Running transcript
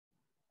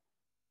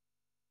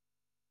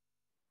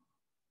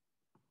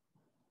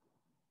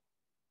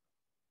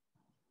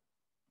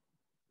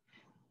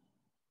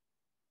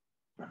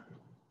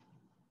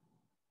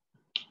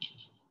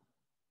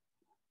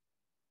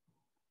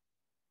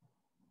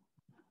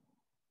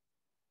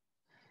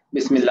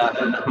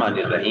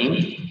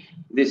Bismillahirrahmanirrahim.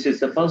 This is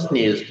the first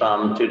news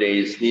from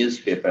today's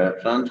newspaper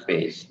front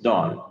page,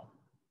 Dawn.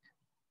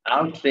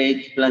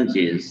 Outrage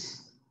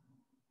plunges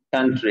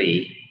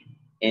country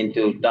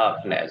into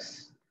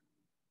darkness.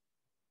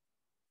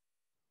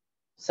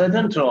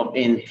 Sudden drop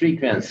in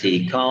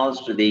frequency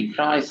caused the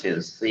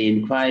crisis. The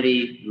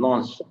inquiry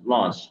launched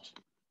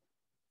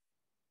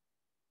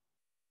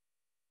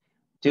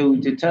to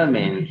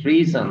determine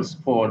reasons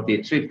for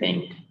the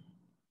tripping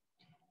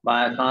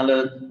by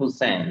Khalid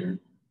Hussain,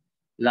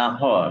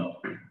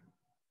 Lahore.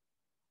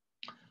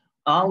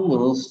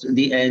 Almost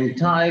the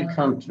entire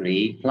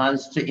country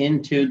plunged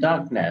into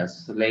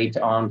darkness late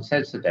on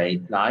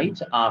Saturday night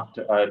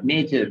after a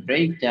major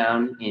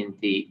breakdown in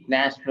the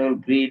national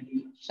grid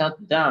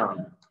shut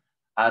down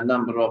a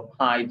number of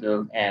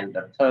hydro and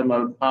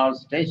thermal power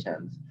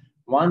stations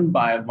one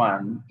by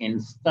one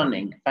in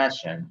stunning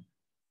fashion.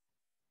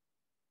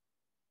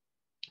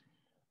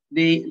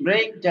 The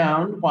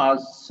breakdown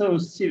was so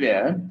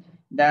severe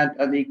that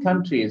the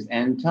country's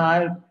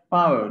entire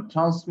power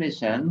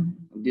transmission,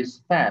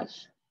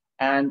 dispatch,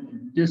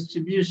 and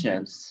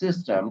distribution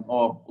system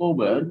of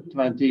over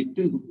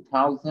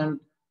 22,000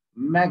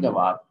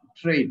 megawatt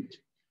tripped,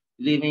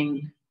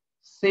 leaving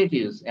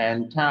cities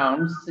and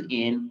towns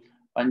in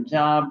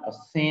Punjab,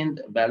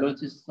 Sindh,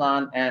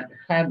 Balochistan, and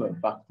Khyber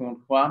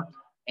Pakhtunkhwa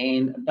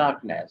in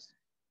darkness.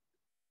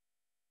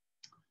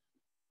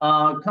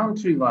 A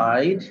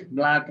countrywide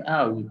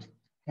blackout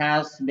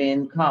has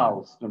been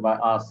caused by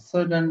a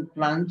sudden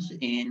plunge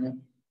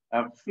in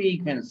a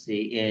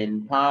frequency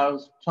in power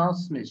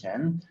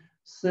transmission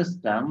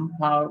system,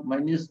 Power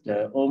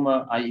Minister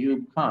Omar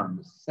Ayub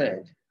Khan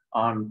said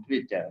on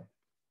Twitter.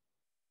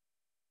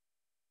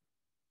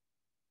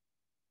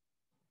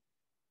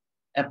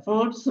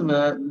 Efforts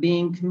were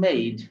being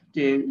made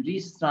to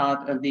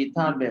restart the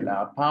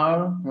Tarbela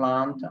power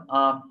plant,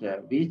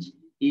 after which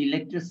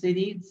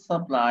electricity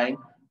supply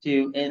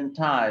to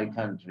entire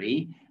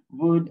country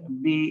would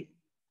be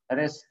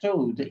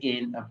restored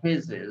in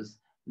phases,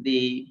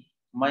 the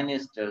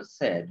minister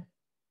said.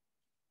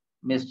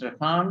 Mr.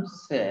 Khan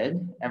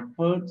said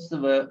efforts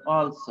were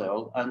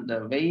also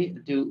underway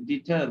to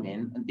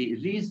determine the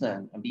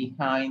reason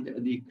behind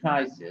the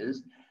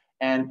crisis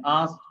and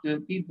asked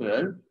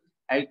people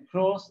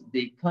across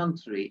the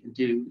country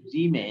to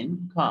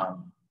remain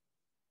calm.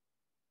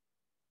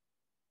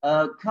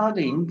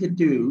 According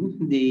to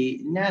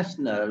the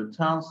National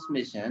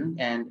Transmission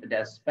and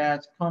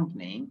Dispatch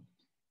Company,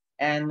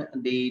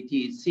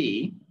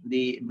 NDTC,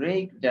 the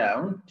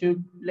breakdown took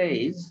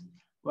place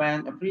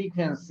when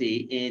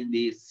frequency in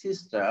the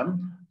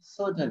system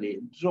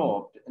suddenly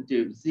dropped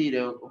to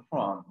 0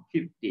 from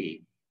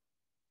 50.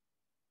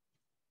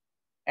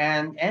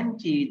 An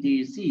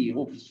NTDC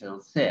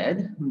official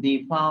said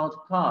the fault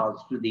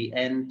caused the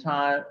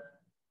entire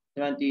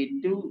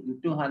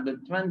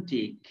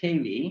 220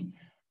 kV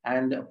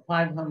and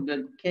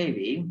 500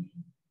 kV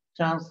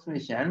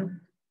transmission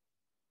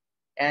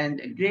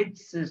and grid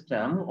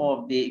system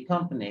of the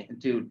company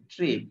to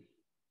trip.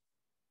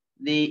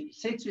 The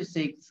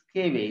 66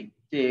 kV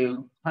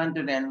to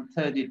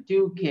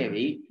 132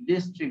 kV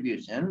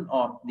distribution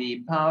of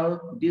the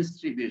power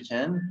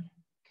distribution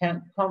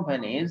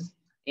companies,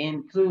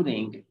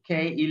 including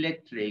K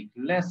Electric,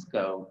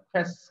 Lesco,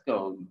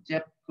 Presco,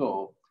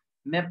 Jepco,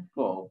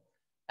 MEPCO,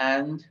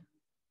 and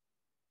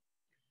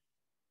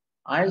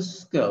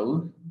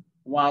ISCO,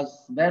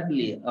 was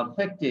badly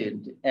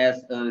affected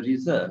as a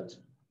result.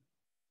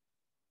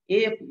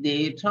 If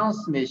the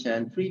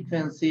transmission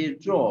frequency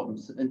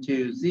drops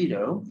to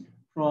 0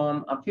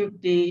 from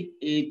 50,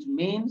 it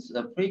means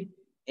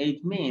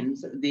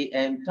the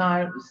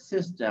entire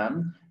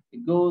system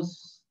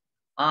goes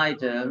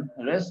idle.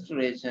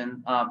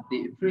 Restoration of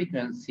the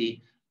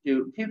frequency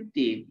to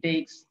 50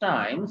 takes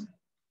time,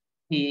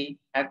 he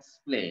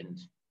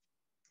explained.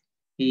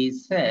 He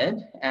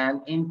said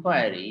an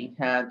inquiry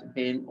had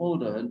been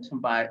ordered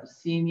by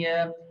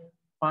senior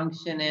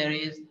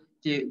functionaries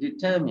to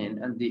determine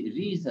the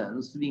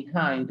reasons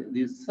behind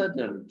the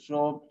sudden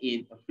drop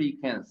in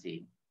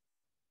frequency.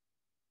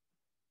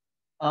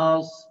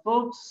 A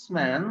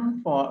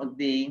spokesman for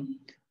the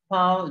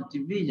power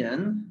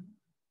division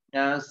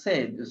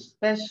said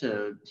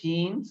special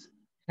teams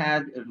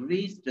had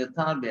reached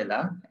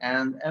Tarbela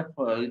and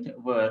efforts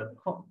were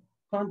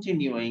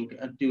continuing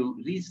to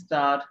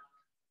restart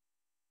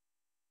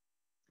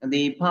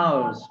the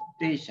power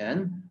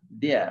station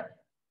there.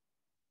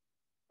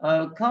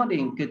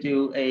 According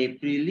to a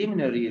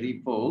preliminary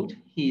report,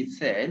 he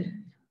said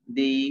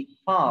the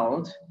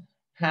fault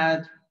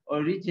had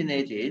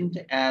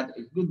originated at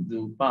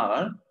Guddu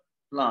power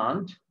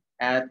plant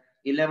at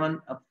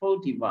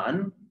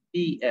 11:41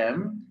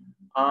 p.m.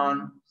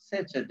 on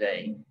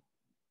Saturday.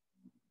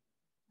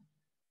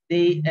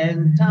 The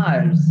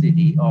entire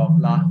city of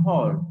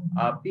Lahore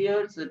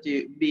appears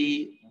to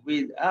be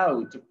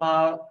without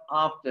power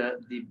after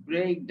the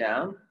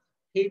breakdown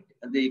hit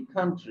the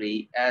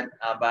country at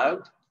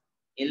about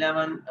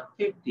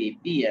 11:50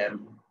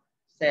 p.m.,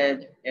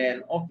 said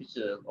an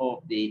official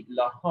of the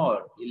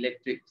Lahore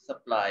Electric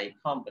Supply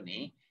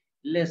Company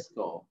let's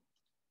go.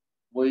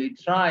 We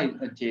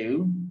tried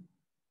to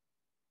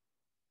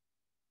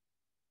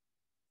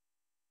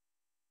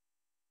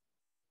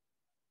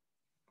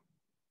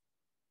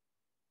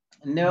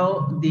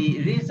know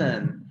the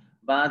reason,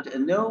 but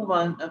no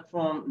one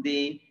from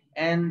the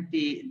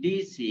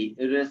NTDC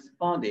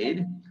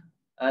responded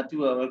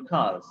to our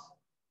calls.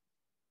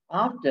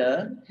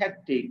 After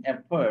hectic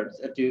efforts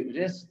to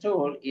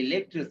restore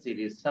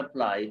electricity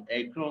supply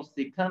across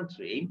the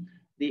country,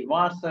 the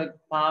Warsak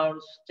power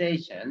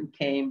station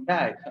came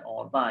back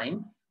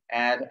online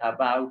at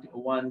about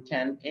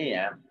 1:10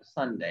 a.m.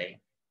 Sunday.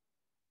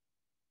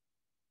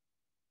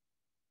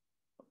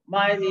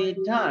 By the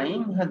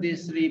time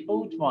this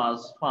report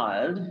was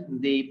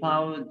filed, the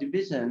power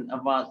division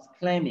was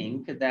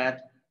claiming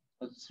that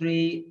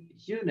three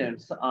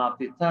units of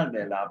the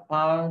Tarbela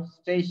power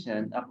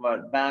station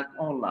were back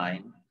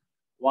online.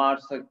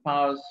 Warsak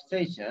power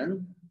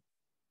station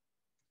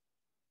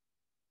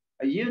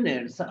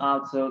units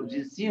also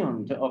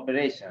resumed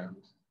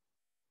operations.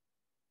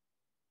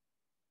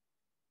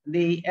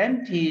 The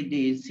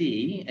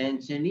NTDC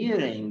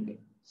engineering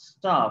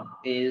staff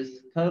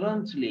is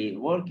currently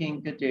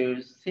working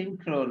to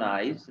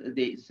synchronize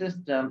the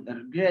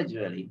system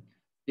gradually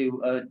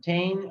to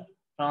attain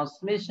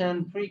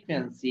transmission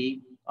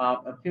frequency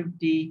of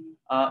 50,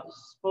 a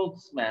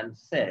spokesman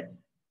said.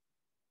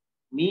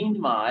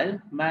 Meanwhile,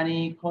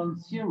 many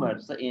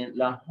consumers in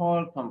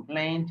Lahore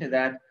complained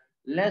that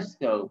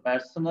LESCO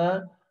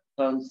personnel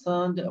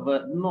concerned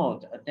were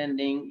not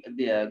attending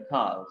their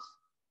calls.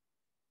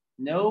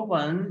 No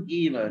one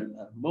even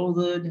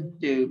bothered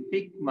to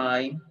pick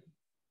my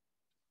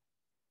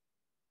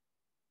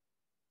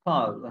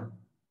call.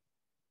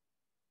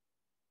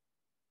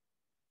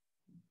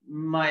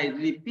 My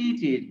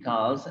repeated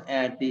calls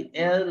at the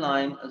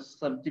airline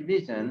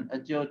subdivision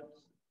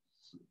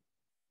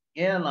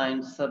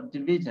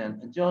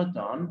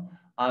Jordan,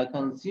 a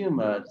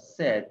consumer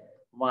said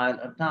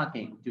while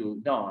talking to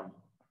Dawn.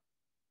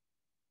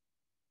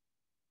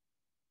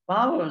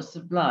 Power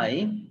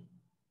supply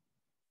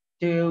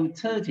to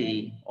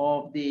 30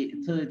 of the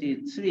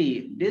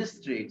 33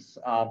 districts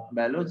of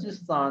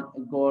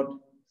Balochistan got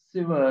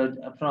severed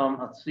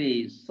from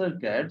three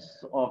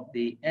circuits of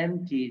the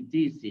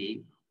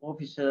NTDC,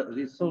 official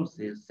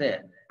resources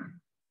said.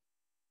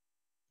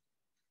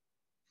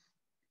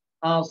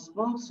 A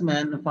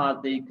spokesman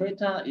for the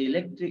Quetta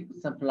Electric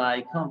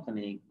Supply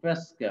Company,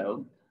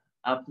 Quesco,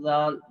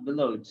 Afzal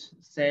Baloch,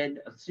 said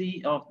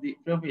three of the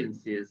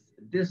province's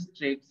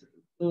districts,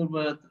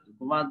 Turbat,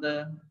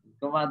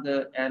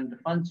 Gwadar, and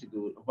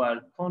Panchgur,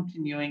 were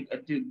continuing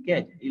to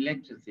get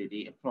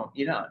electricity from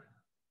Iran.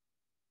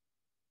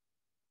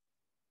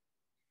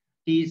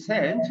 He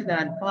said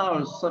that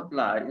power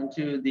supply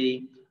into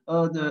the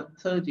other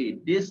 30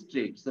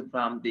 districts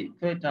from the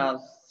Quetta,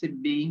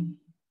 Sibbi,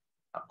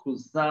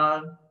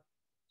 Khuzar,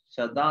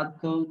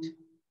 Shadadkot,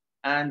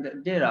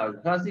 and Dera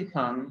Ghazi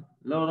Khan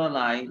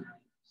Loralai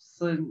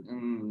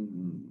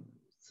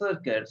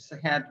circuits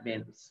had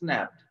been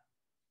snapped.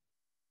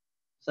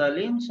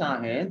 Salim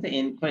Shahed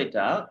in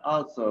Quetta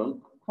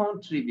also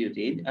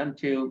contributed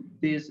unto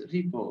this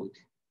report.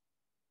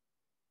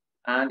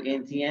 And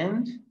in the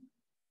end,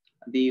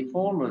 the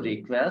formal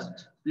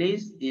request,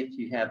 please, if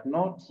you have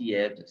not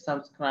yet,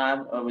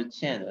 subscribe our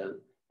channel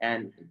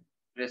and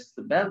press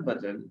the bell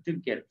button to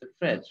get the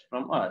fresh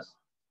from us.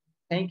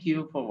 Thank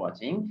you for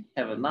watching.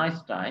 Have a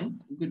nice time.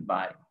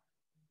 Goodbye.